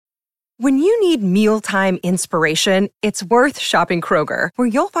When you need mealtime inspiration, it's worth shopping Kroger, where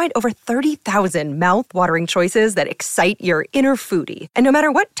you'll find over 30,000 mouth-watering choices that excite your inner foodie. And no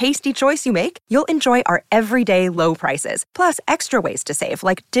matter what tasty choice you make, you'll enjoy our everyday low prices, plus extra ways to save,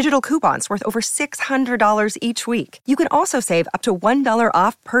 like digital coupons worth over $600 each week. You can also save up to $1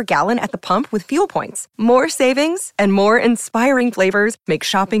 off per gallon at the pump with fuel points. More savings and more inspiring flavors make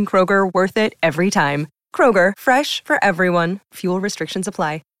shopping Kroger worth it every time. Kroger, fresh for everyone. Fuel restrictions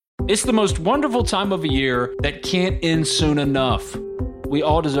apply. It's the most wonderful time of a year that can't end soon enough. We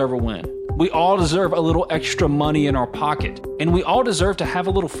all deserve a win. We all deserve a little extra money in our pocket. And we all deserve to have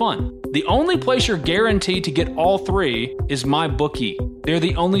a little fun. The only place you're guaranteed to get all three is MyBookie. They're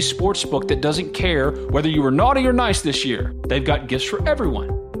the only sports book that doesn't care whether you were naughty or nice this year. They've got gifts for everyone.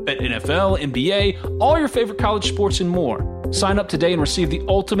 Bet NFL, NBA, all your favorite college sports and more. Sign up today and receive the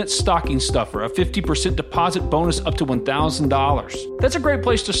ultimate stocking stuffer, a 50% deposit bonus up to $1,000. That's a great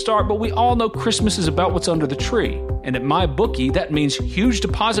place to start, but we all know Christmas is about what's under the tree. And at MyBookie, that means huge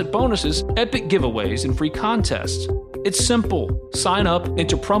deposit bonuses, epic giveaways, and free contests. It's simple. Sign up,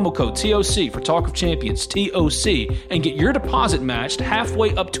 enter promo code TOC for Talk of Champions, TOC, and get your deposit matched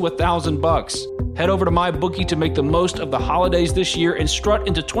halfway up to $1,000. Head over to MyBookie to make the most of the holidays this year and strut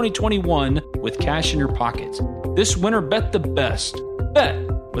into 2021 with cash in your pocket. This winter, bet the best. Bet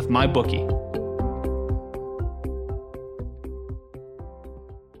with MyBookie.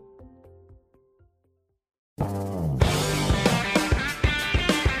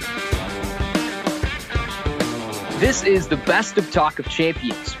 This is the Best of Talk of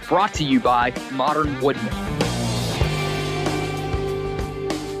Champions, brought to you by Modern Woodman.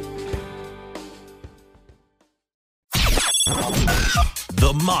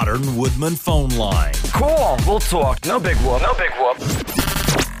 The Modern Woodman phone line. Cool, we'll talk. No big whoop. No big whoop.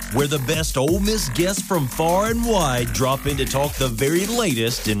 Where the best Ole Miss guests from far and wide drop in to talk the very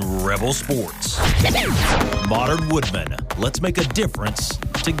latest in Rebel sports. Modern Woodman. Let's make a difference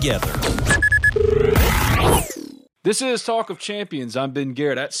together. This is Talk of Champions. I'm Ben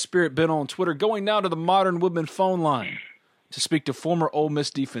Garrett at Spirit Ben on Twitter. Going now to the Modern Woodman phone line to speak to former Ole Miss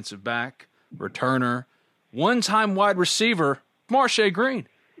defensive back, returner, one-time wide receiver, Marshay Green.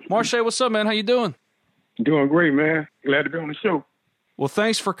 Marshay, what's up, man? How you doing? Doing great, man. Glad to be on the show. Well,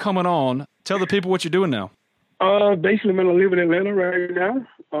 thanks for coming on. Tell the people what you're doing now. Basically, man, I live in Atlanta right now.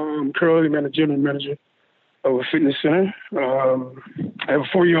 Currently, man, a general manager of a fitness center. I have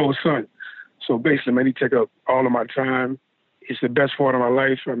a 4-year-old son. So basically, man, he take up all of my time. It's the best part of my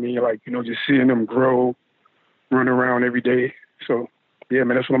life. I mean, like, just seeing them grow, run around every day. So, yeah,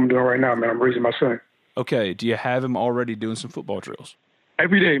 man, that's what I'm doing right now, man. I'm raising my son. Okay. Do you have him already doing some football drills?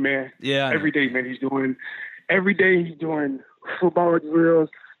 Every day, man. Yeah. Every day, man. Every day he's doing football drills,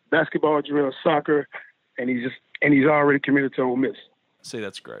 basketball drills, soccer, and he's already committed to Ole Miss. See,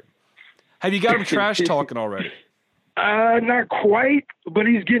 that's great. Have you got him trash talking already? Not quite, but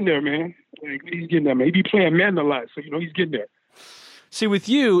he's getting there, man. He's getting there, man. He be playing Madden a lot, so he's getting there. See, with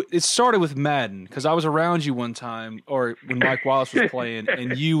you, it started with Madden because I was around you one time, or when Mike Wallace was playing,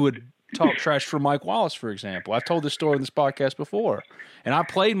 and you would talk trash for Mike Wallace, for example. I've told this story in this podcast before, and I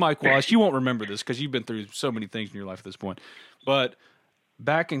played Mike Wallace. You won't remember this because you've been through so many things in your life at this point, but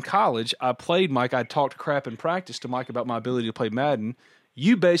back in college, I played Mike. I talked crap in practice to Mike about my ability to play Madden.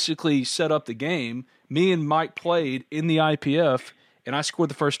 You basically set up the game. Me and Mike played in the IPF, and I scored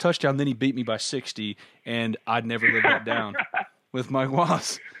the first touchdown. Then he beat me by 60, and I'd never lived that down with Mike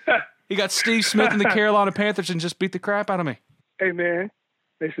Wallace. He got Steve Smith and the Carolina Panthers and just beat the crap out of me. Hey, man.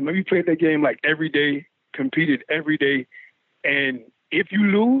 Listen, we played that game like every day, competed every day, and if you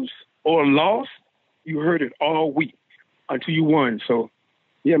lose or lost, you heard it all week until you won. So,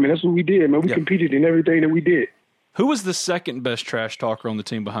 yeah, man, that's what we did, man. We competed in everything that we did. Who was the second best trash talker on the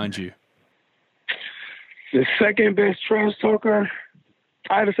team behind you? The second best trash talker,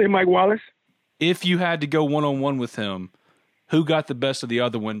 I had to say Mike Wallace. If you had to go one-on-one with him, who got the best of the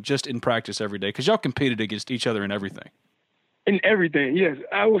other one just in practice every day? Because y'all competed against each other in everything. In everything, yes.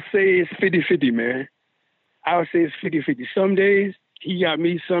 I would say it's 50-50, man. I would say it's 50-50. Some days he got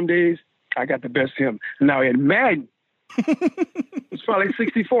me, some days I got the best of him. Now in Madden, it's probably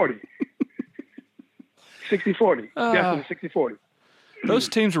 60-40. 60-40. Definitely 60-40. Those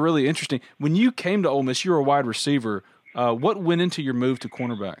teams were really interesting. When you came to Ole Miss, you were a wide receiver. What went into your move to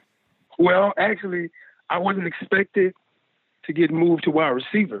cornerback? Well, actually, I wasn't expected to get moved to wide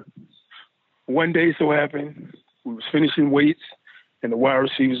receiver. One day so happened, we was finishing weights, and the wide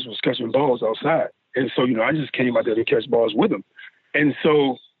receivers was catching balls outside. And so, I just came out there to catch balls with them. And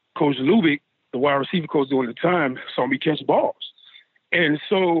so Coach Lubick, the wide receiver coach during the time, saw me catch balls. And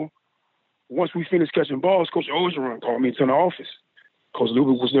so once we finished catching balls, Coach Ogeron called me to the office. Coach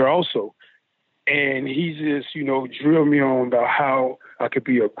Luber was there also. And he just, drilled me on about how I could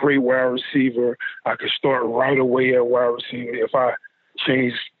be a great wide receiver. I could start right away at wide receiver if I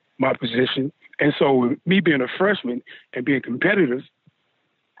changed my position. And so me being a freshman and being competitive,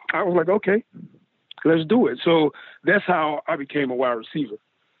 I was like, okay, let's do it. So that's how I became a wide receiver.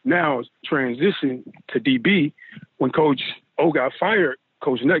 Now, transition to DB, when Coach O got fired,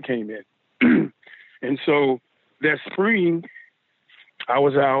 Coach Nutt came in. And so that spring, I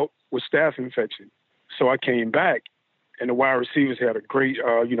was out with staph infection. So I came back, and the wide receivers had a great,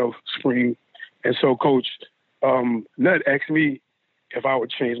 spring. And so Coach Nutt asked me if I would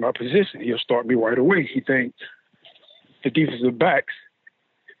change my position. He'll start me right away. He thinks the defensive backs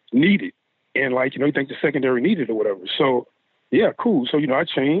needed. And, he thinks the secondary needed or whatever. So, yeah, cool. So, I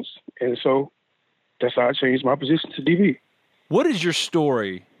changed. And so that's how I changed my position to DB. What is your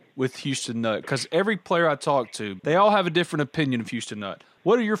story with Houston Nutt? Because every player I talk to, they all have a different opinion of Houston Nutt.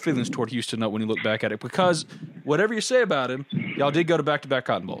 What are your feelings toward Houston Nutt when you look back at it? Because whatever you say about him, y'all did go to back-to-back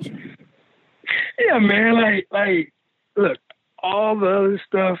Cotton Bowls. Yeah, man. Look, all the other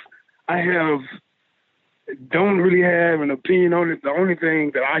stuff I don't really have an opinion on it. The only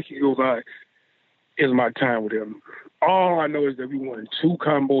thing that I can go by is my time with him. All I know is that we won 2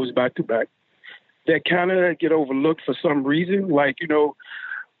 Cotton Bowls back-to-back that kind of get overlooked for some reason.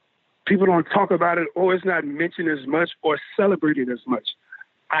 People don't talk about it, or it's not mentioned as much or celebrated as much.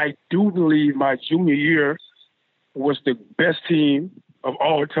 I do believe my junior year was the best team of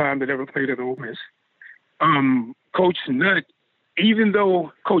all time that ever played at Ole Miss. Coach Nutt, even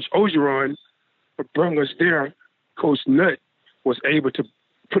though Coach Ogeron brought us there, Coach Nutt was able to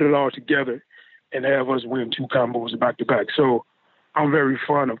put it all together and have us win 2 Cotton Bowls back-to-back. So I'm very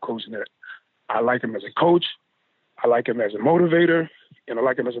fond of Coach Nutt. I like him as a coach. I like him as a motivator. And I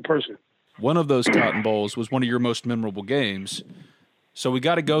like him as a person. One of those Cotton Bowls was one of your most memorable games. So we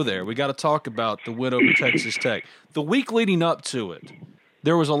got to go there. We got to talk about the win over Texas Tech. The week leading up to it,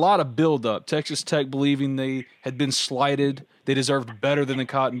 there was a lot of build-up. Texas Tech believing they had been slighted. They deserved better than the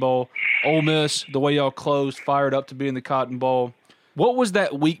Cotton Bowl. Ole Miss, the way y'all closed, fired up to be in the Cotton Bowl. What was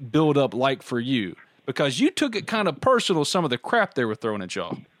that week build-up like for you? Because you took it kind of personal, some of the crap they were throwing at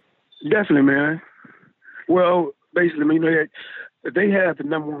y'all. Definitely, man. Well, basically, they had the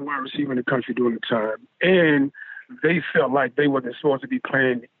number 1 wide receiver in the country during the time, and they felt like they wasn't supposed to be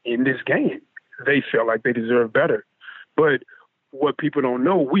playing in this game. They felt like they deserved better. But what people don't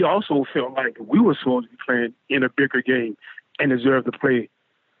know, we also felt like we were supposed to be playing in a bigger game and deserved to play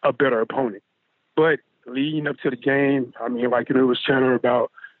a better opponent. But leading up to the game, it was chatter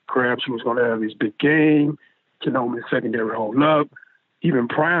about Crabtree was going to have this big game, Genomic secondary holding up. Even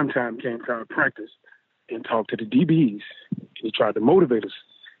Primetime came to our practice and talked to the DBs. He tried to motivate us,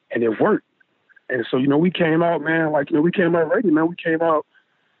 and it worked. And so, we came out, man, we came out ready, man. We came out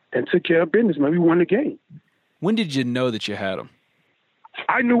and took care of business, man. We won the game. When did you know that you had them?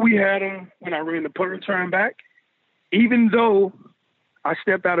 I knew we had them when I ran the punt return back. Even though I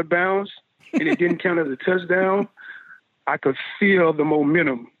stepped out of bounds and it didn't count as a touchdown, I could feel the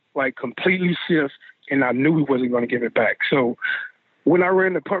momentum, completely shift, and I knew he wasn't going to give it back. So when I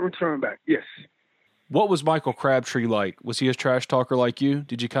ran the punt return back, yes. What was Michael Crabtree like? Was he a trash talker like you?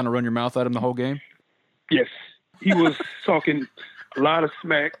 Did you kind of run your mouth at him the whole game? Yes. He was talking a lot of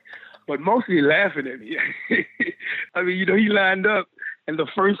smack, but mostly laughing at me. He lined up, and the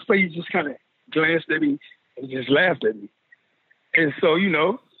first play, he just kind of glanced at me and just laughed at me. And so,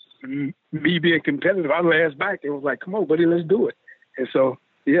 me being competitive, I laughed back and was like, come on, buddy, let's do it. And so,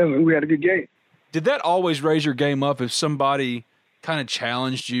 yeah, we had a good game. Did that always raise your game up if somebody kind of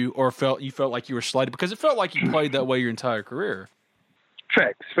challenged you or felt like you were slighted? Because it felt like you played that way your entire career.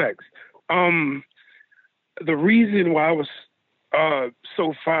 Facts. The reason why I was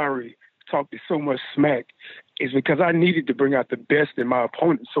so fiery, talking so much smack, is because I needed to bring out the best in my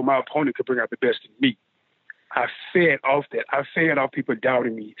opponent so my opponent could bring out the best in me. I fed off that. I fed off people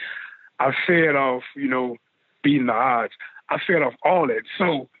doubting me. I fed off, beating the odds. I fed off all that.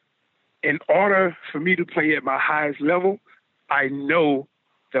 So in order for me to play at my highest level, I know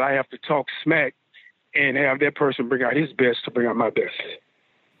that I have to talk smack and have that person bring out his best to bring out my best.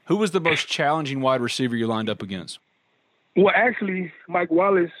 Who was the most challenging wide receiver you lined up against? Well, actually, Mike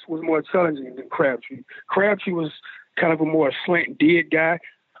Wallace was more challenging than Crabtree. Crabtree was kind of a more slant dead guy.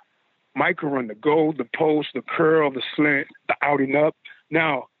 Mike could run the go, the post, the curl, the slant, the out and up.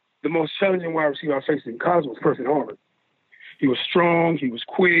 Now, the most challenging wide receiver I faced in college was Percy Harvard. He was strong, he was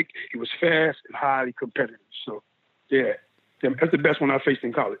quick, he was fast, and highly competitive. So, yeah, that's the best one I faced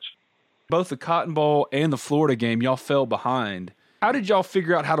in college. Both the Cotton Bowl and the Florida game, y'all fell behind. How did y'all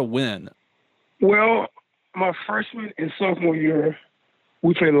figure out how to win? Well, my freshman and sophomore year,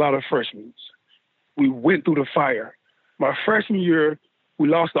 we played a lot of freshmen. We went through the fire. My freshman year, we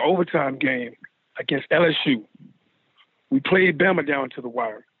lost the overtime game against LSU. We played Bama down to the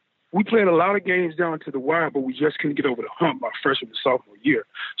wire. We played a lot of games down to the wire, but we just couldn't get over the hump my freshman and sophomore year.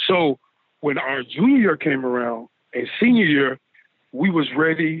 So when our junior year came around and senior year, we was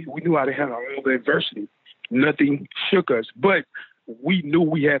ready. We knew how to handle all the adversity. Nothing shook us, but we knew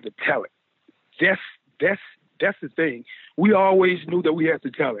we had the talent. That's the thing. We always knew that we had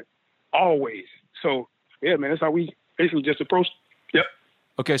the talent, always. So, yeah, man, that's how we basically just approached it. Yep.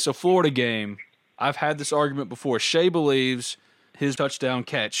 Okay, so Florida game, I've had this argument before. Shea believes his touchdown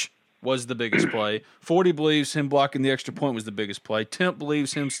catch was the biggest play. 40 believes him blocking the extra point was the biggest play. Temp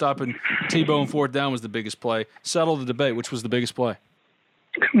believes him stopping Tebow on fourth down was the biggest play. Settle the debate. Which was the biggest play?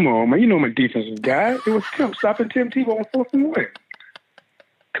 Come on, man. You know I'm a defensive guy. It was Temp stopping Tim Tebow on fourth and one.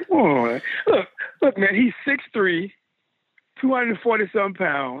 Come on. Look, man, he's 6'3", 240-some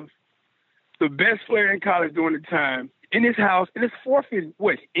pounds, the best player in college during the time, in his house, and it's fourth and,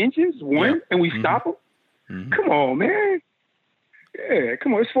 inches? One? And we stop him? Mm-hmm. Come on, man. Yeah,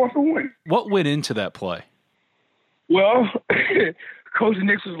 come on, it's 4th and 1. What went into that play? Well, Coach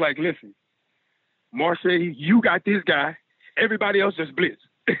Nix was like, listen, Marshay, you got this guy. Everybody else just blitz.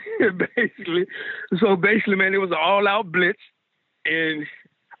 basically. So basically, man, it was an all-out blitz, and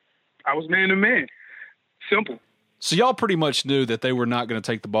I was man to man. Simple. So y'all pretty much knew that they were not going to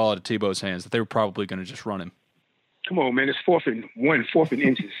take the ball out of Tebow's hands, that they were probably going to just run him. Come on, man. It's 4th and 1, 4th and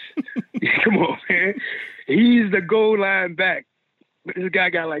inches. Come on, man. He's the goal line back. This guy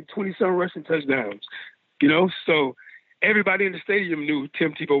got like 20-some rushing touchdowns, So everybody in the stadium knew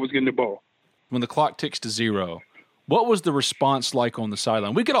Tim Tebow was getting the ball. When the clock ticks to 0, what was the response like on the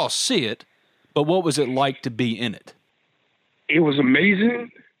sideline? We could all see it, but what was it like to be in it? It was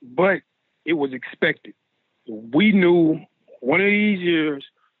amazing, but it was expected. We knew one of these years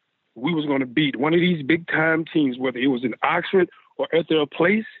we was going to beat one of these big-time teams, whether it was in Oxford or at their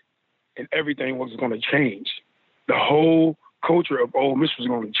place, and everything was going to change. The whole culture of Ole Miss was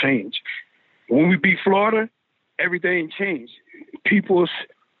going to change. When we beat Florida, everything changed. Kids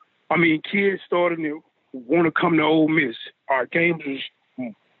started to want to come to Ole Miss. Our games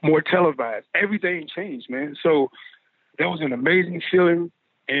was more televised. Everything changed, man. So that was an amazing feeling,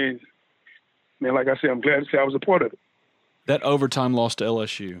 and, man, like I said, I'm glad to say I was a part of it. That overtime loss to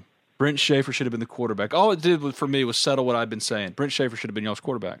LSU. Brent Schaefer should have been the quarterback. All it did for me was settle what I've been saying. Brent Schaefer should have been y'all's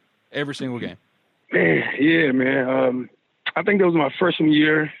quarterback every single game. Man, yeah, man. I think that was my freshman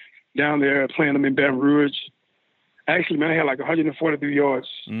year down there playing them in Baton Rouge. Actually, man, I had like 143 yards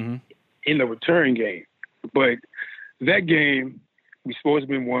in the return game. But that game, we supposed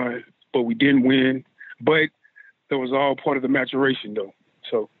to have won, but we didn't win. But that was all part of the maturation, though.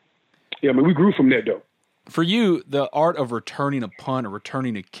 So, yeah, we grew from that, though. For you, the art of returning a punt or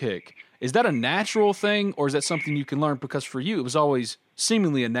returning a kick, is that a natural thing or is that something you can learn? Because for you, it was always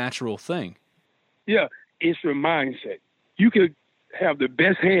seemingly a natural thing. Yeah, it's your mindset. You could have the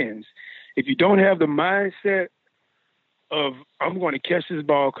best hands. If you don't have the mindset of, I'm going to catch this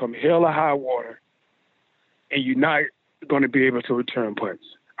ball come hell or high water, and you're not going to be able to return punts.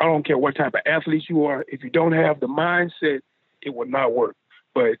 I don't care what type of athlete you are. If you don't have the mindset, it will not work.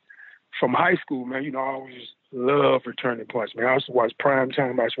 But from high school, man, I always loved returning punts, man. I used to watch Prime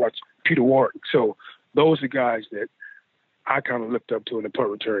Time. I used to watch Peter Warwick. So those are guys that I kind of looked up to in the punt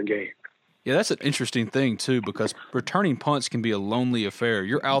return game. Yeah, that's an interesting thing, too, because returning punts can be a lonely affair.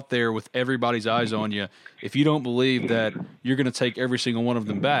 You're out there with everybody's eyes on you. If you don't believe that you're going to take every single one of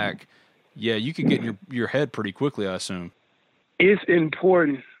them back, yeah, you could get in your head pretty quickly, I assume. It's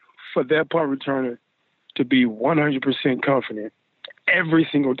important for that punt returner to be 100% confident every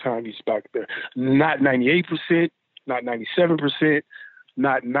single time he's back there. Not 98%, not 97%,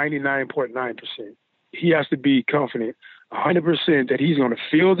 not 99.9%. He has to be confident 100% that he's going to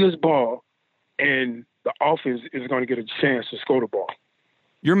field this ball and the offense is going to get a chance to score the ball.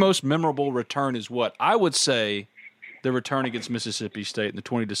 Your most memorable return is what? I would say the return against Mississippi State in the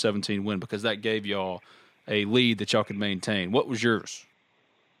 20-17 win, because that gave y'all a lead that y'all could maintain. What was yours?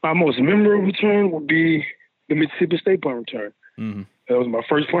 My most memorable return would be the Mississippi State punt return. Mm-hmm. That was my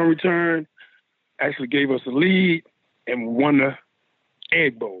first punt return. Actually gave us a lead and won the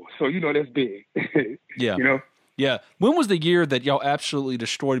Egg Bowl. So, that's big. Yeah. Yeah. When was the year that y'all absolutely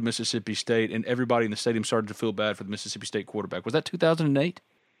destroyed Mississippi State and everybody in the stadium started to feel bad for the Mississippi State quarterback? Was that 2008?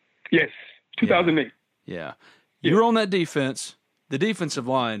 Yes, 2008. Yeah. You were on that defense. The defensive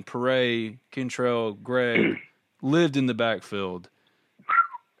line, Paray, Kentrell, Gregg, lived in the backfield.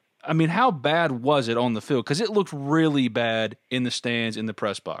 I mean, how bad was it on the field? Because it looked really bad in the stands, in the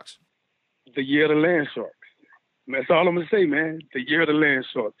press box. The year of the land shark. That's all I'm going to say, man. The year of the land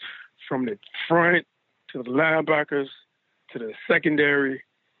short. From the front to the linebackers to the secondary,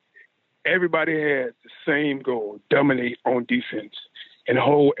 everybody had the same goal, dominate on defense and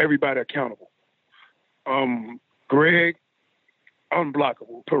hold everybody accountable. Greg,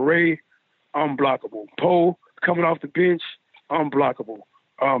 unblockable. Paray, unblockable. Poe, coming off the bench, unblockable.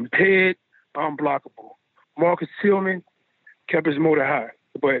 Ted, unblockable. Marcus Tillman kept his motor high.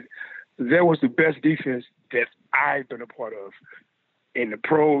 But that was the best defense that I've been a part of in the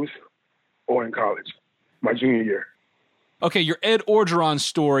pros or in college, my junior year. Okay, your Ed Orgeron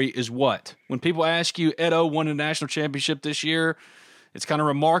story is what? When people ask you, Ed O won a national championship this year, it's kind of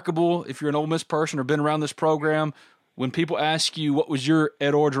remarkable if you're an Ole Miss person or been around this program. When people ask you what was your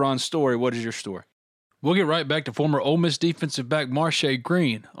Ed Orgeron story, what is your story? We'll get right back to former Ole Miss defensive back Marshay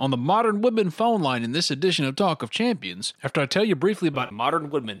Green on the Modern Woodman phone line in this edition of Talk of Champions after I tell you briefly about Modern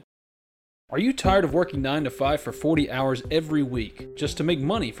Woodman. Are you tired of working 9 to 5 for 40 hours every week just to make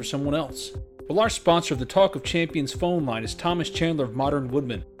money for someone else? Well, our sponsor of the Talk of Champions phone line is Thomas Chandler of Modern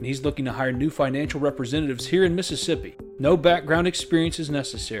Woodman, and he's looking to hire new financial representatives here in Mississippi. No background experience is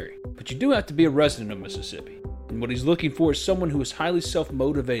necessary, but you do have to be a resident of Mississippi. And what he's looking for is someone who is highly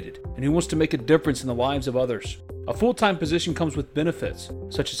self-motivated and who wants to make a difference in the lives of others. A full-time position comes with benefits,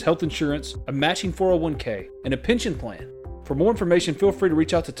 such as health insurance, a matching 401k, and a pension plan. For more information, feel free to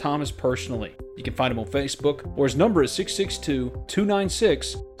reach out to Thomas personally. You can find him on Facebook, or his number is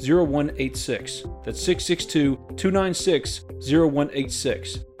 662-296-0186. That's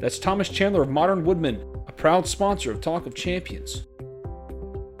 662-296-0186. That's Thomas Chandler of Modern Woodman, a proud sponsor of Talk of Champions.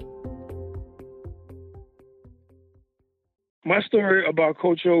 My story about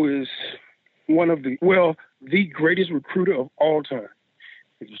Coach O is the greatest recruiter of all time.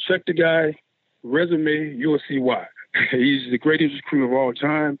 If you check the guy resume, you'll see why. He's the greatest recruiter of all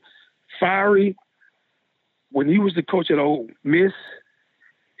time. Fiery. When he was the coach at Ole Miss,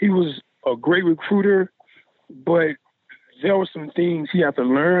 he was a great recruiter, but there were some things he had to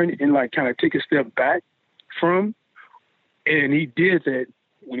learn and kind of take a step back from. And he did that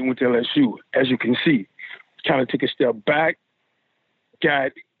when he went to LSU, as you can see. Kind of took a step back,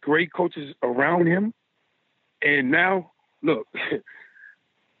 got great coaches around him. And now, look,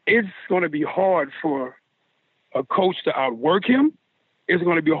 it's going to be hard for a coach to outwork him. It's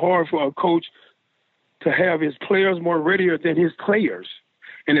going to be hard for a coach to have his players more readier than his players.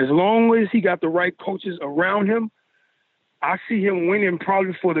 And as long as he got the right coaches around him, I see him winning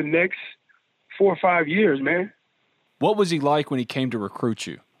probably for the next 4 or 5 years, man. What was he like when he came to recruit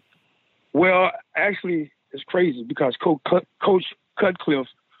you? Well, actually, it's crazy because Coach Cutcliffe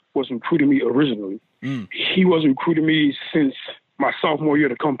was recruiting me originally. He was recruiting me since my sophomore year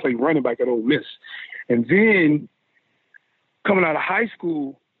to come play running back at Ole Miss. And then coming out of high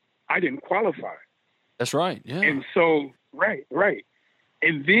school, I didn't qualify. That's right, yeah. And so, right.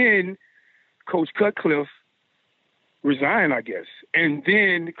 And then Coach Cutcliffe resigned, I guess. And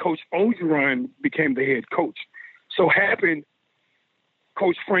then Coach Orgeron became the head coach. So happened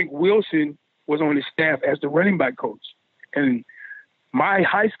Coach Frank Wilson was on his staff as the running back coach. And my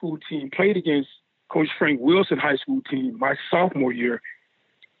high school team played against Coach Frank Wilson high school team my sophomore year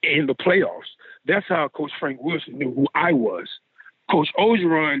in the playoffs. That's how Coach Frank Wilson knew who I was. Coach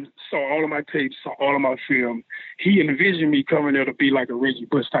Orgeron saw all of my tapes, saw all of my film. He envisioned me coming there to be like a Reggie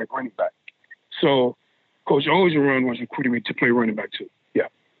Bush type running back. So Coach Orgeron was recruiting me to play running back too. Yeah.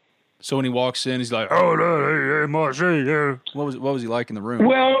 So when he walks in, he's like, "Oh, hey, Marshay, yeah." What was he like in the room?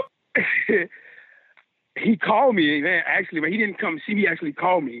 Well, he called me, man. Actually, but he didn't come see me. Actually,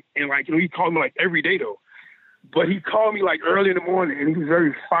 called me, and he called me every day though. But he called me early in the morning, and he was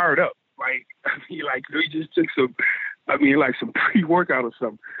very fired up. He just took some pre-workout or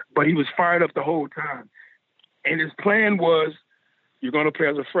something. But he was fired up the whole time. And his plan was, you're going to play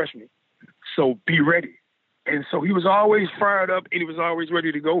as a freshman, so be ready. And so he was always fired up, and he was always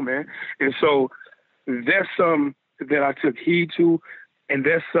ready to go, man. And so that's something that I took heed to, and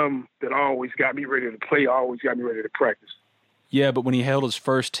that's something that always got me ready to play, always got me ready to practice. Yeah, but when he held his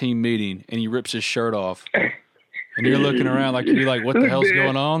first team meeting and he rips his shirt off, and you're looking around you're like, what the hell's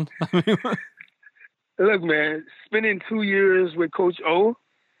going on? Look, man, spending 2 years with Coach O,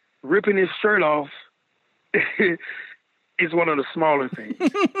 ripping his shirt off is one of the smaller things.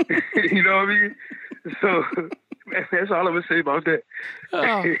 You know what I mean? So, man, that's all I'm going to say about that.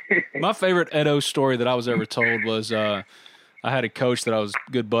 My favorite Edo story that I was ever told was I had a coach that I was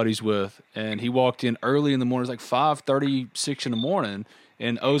good buddies with, and he walked in early in the morning. It was 5:36 in the morning,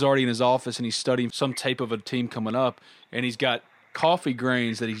 and O's already in his office, and he's studying some tape of a team coming up, and he's got coffee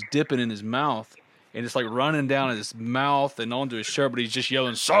grains that he's dipping in his mouth, and it's running down his mouth and onto his shirt, but he's just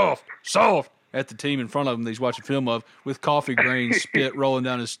yelling, "Soft, soft, at the team in front of him that he's watching film of with coffee grains spit rolling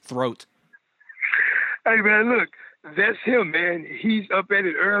down his throat. Hey, man, look, that's him, man. He's up at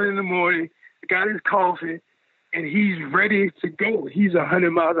it early in the morning, got his coffee, and he's ready to go. He's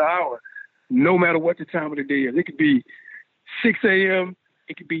 100 miles an hour, no matter what the time of the day is. It could be 6 a.m.,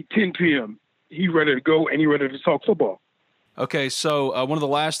 it could be 10 p.m. He's ready to go, and he's ready to talk football. Okay, so one of the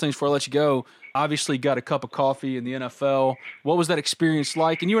last things before I let you go, obviously got a cup of coffee in the NFL. What was that experience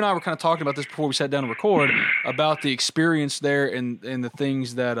like? And you and I were kind of talking about this before we sat down to record, about the experience there and the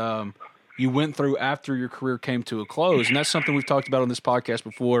things that you went through after your career came to a close. And that's something we've talked about on this podcast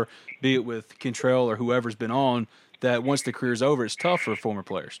before, be it with Kentrell or whoever's been on, that once the career's over, it's tough for former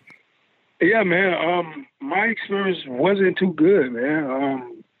players. Yeah, man. My experience wasn't too good,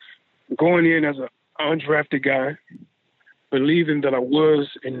 man. Going in as an undrafted guy, believing that I was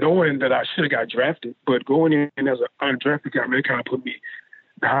and knowing that I should have got drafted, but going in as an undrafted guy, man, it kind of put me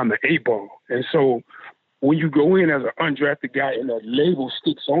behind the 8 ball. And so when you go in as an undrafted guy and that label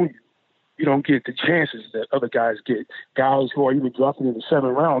sticks on you, you don't get the chances that other guys get. Guys who are even drafted in the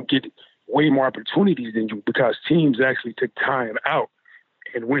 7th round get way more opportunities than you because teams actually took time out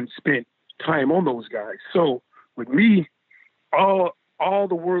and went and spent time on those guys. So with me, all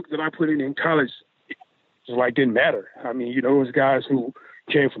the work that I put in college didn't matter. I mean, you know, those guys who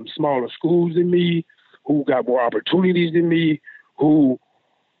came from smaller schools than me, who got more opportunities than me, who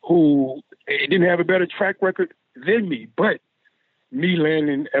didn't have a better track record than me, but me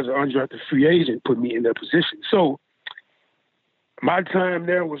landing as an undrafted free agent put me in that position. So my time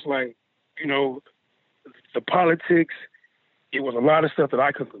there was like, you know, the politics, it was a lot of stuff that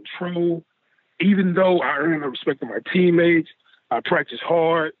I could control. Even though I earned the respect of my teammates, I practiced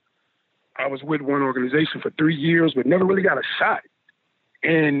hard. I was with one organization for 3 years, but never really got a shot.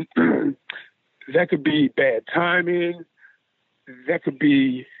 And that could be bad timing. That could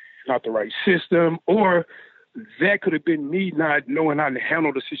be not the right system, or that could have been me not knowing how to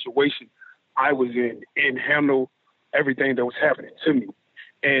handle the situation I was in and handle everything that was happening to me.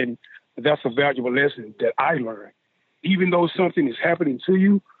 And that's a valuable lesson that I learned. Even though something is happening to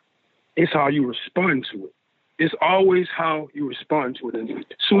you, it's how you respond to it. It's always how you respond to it. And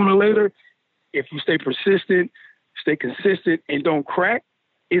sooner or later, if you stay persistent, stay consistent, and don't crack,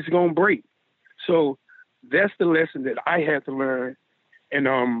 it's going to break. So that's the lesson that I had to learn. And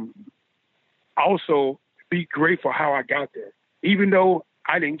also be grateful how I got there. Even though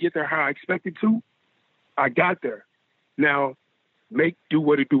I didn't get there how I expected to, I got there. Now, do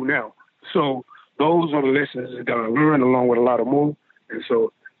what it do now. So those are the lessons that I learned along with a lot of more. And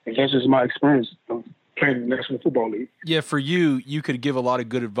so that's just my experience of playing in the National Football League. Yeah, for you could give a lot of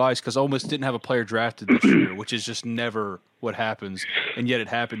good advice because Ole Miss didn't have a player drafted this year, which is just never what happens, and yet it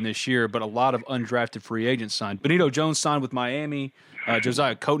happened this year. But a lot of undrafted free agents signed. Benito Jones signed with Miami.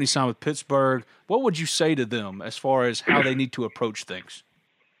 Josiah Coatney signed with Pittsburgh. What would you say to them as far as how they need to approach things?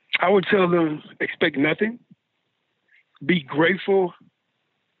 I would tell them expect nothing. Be grateful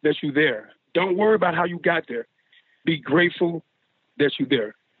that you're there. Don't worry about how you got there. Be grateful that you're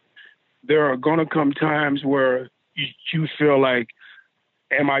there. There are going to come times where you feel like,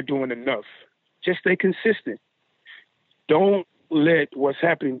 am I doing enough? Just stay consistent. Don't let what's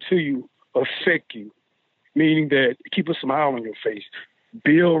happening to you affect you, meaning that keep a smile on your face.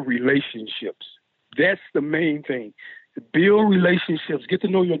 Build relationships. That's the main thing. Build relationships. Get to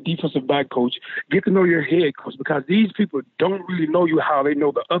know your defensive back coach. Get to know your head coach, because these people don't really know you how they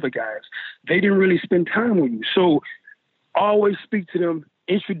know the other guys. They didn't really spend time with you. So always speak to them.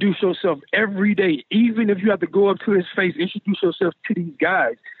 Introduce yourself every day. Even if you have to go up to his face, introduce yourself to these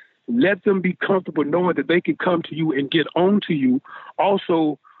guys. Let them be comfortable knowing that they can come to you and get on to you.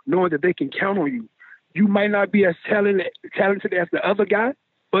 Also knowing that they can count on you. You might not be as talented as the other guy,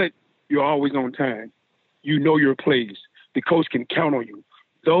 but you're always on time. You know your plays. The coach can count on you.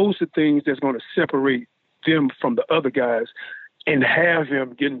 Those are things that's going to separate them from the other guys and have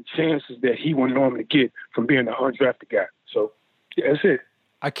him getting chances that he wouldn't normally get from being an undrafted guy. So yeah, that's it.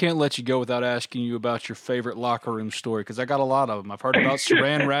 I can't let you go without asking you about your favorite locker room story, because I got a lot of them. I've heard about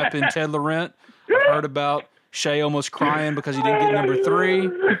Saran wrapping Ted Laurent. I've heard about Shea almost crying because he didn't get number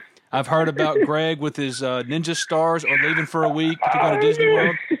 3. I've heard about Greg with his ninja stars or leaving for a week to go to Disney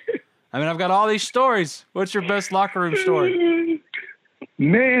World. I mean, I've got all these stories. What's your best locker room story?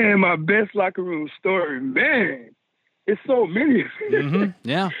 Man, my best locker room story, man. It's so many. Mm-hmm.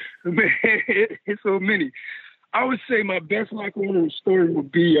 Yeah. Man, it's so many. I would say my best locker room story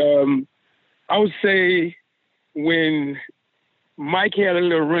would be, I would say when Mike had a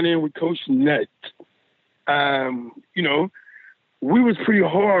little run-in with Coach Nutt. You know, we was pretty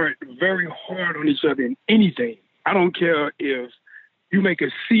hard, very hard on each other in anything. I don't care if you make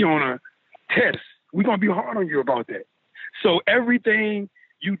a C on a test. We're going to be hard on you about that. So everything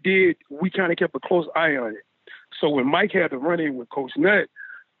you did, we kind of kept a close eye on it. So when Mike had to run in with Coach Nutt,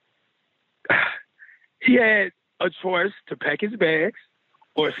 he had a choice to pack his bags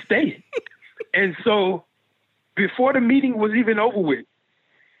or stay. And so before the meeting was even over with,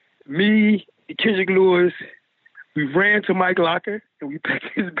 me, Kendrick Lewis, we ran to Mike locker and we packed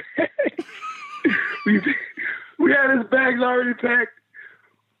his bags. we had his bags already packed.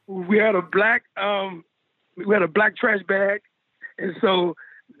 We had a black trash bag, and so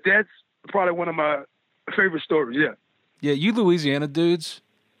that's probably one of my favorite stories. Yeah. Yeah, you Louisiana dudes,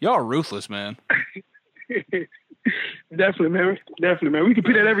 y'all are ruthless, man. Definitely, man. We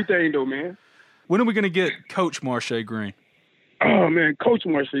compete at everything, though, man. When are we going to get Coach Marshay Green? Oh, man, Coach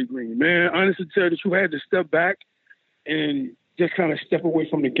Marshay Green, man. Honestly, to tell you the truth, I had to step back and just kind of step away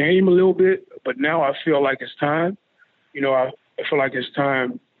from the game a little bit. But now I feel like it's time. You know, I feel like it's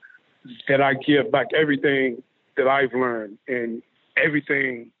time that I give back everything that I've learned and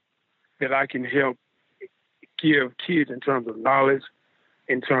everything that I can help give kids in terms of knowledge,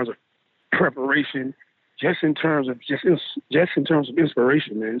 in terms of preparation, just in terms of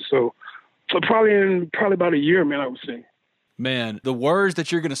inspiration, man. So probably about a year, man, I would say. Man, the words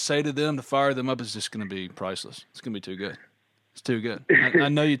that you're going to say to them to fire them up is just going to be priceless. It's going to be too good. It's too good. I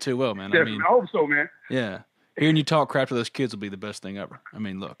know you too well, man. Definitely. I hope so, man. Yeah. Hearing you talk crap to those kids will be the best thing ever. I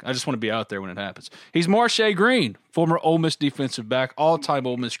mean, look, I just want to be out there when it happens. He's Marshay Green, former Ole Miss defensive back, all-time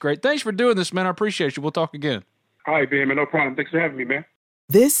Ole Miss great. Thanks for doing this, man. I appreciate you. We'll talk again. All right, man. No problem. Thanks for having me, man.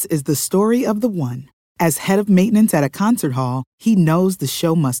 This is the story of the one. As head of maintenance at a concert hall, he knows the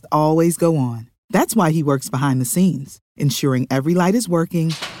show must always go on. That's why he works behind the scenes, ensuring every light is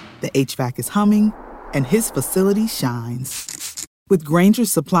working, the HVAC is humming, and his facility shines. With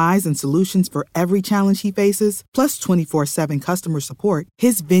Grainger's supplies and solutions for every challenge he faces, plus 24/7 customer support,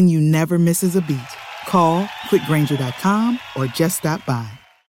 his venue never misses a beat. Call quickgrainger.com or just stop by.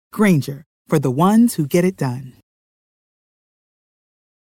 Grainger, for the ones who get it done.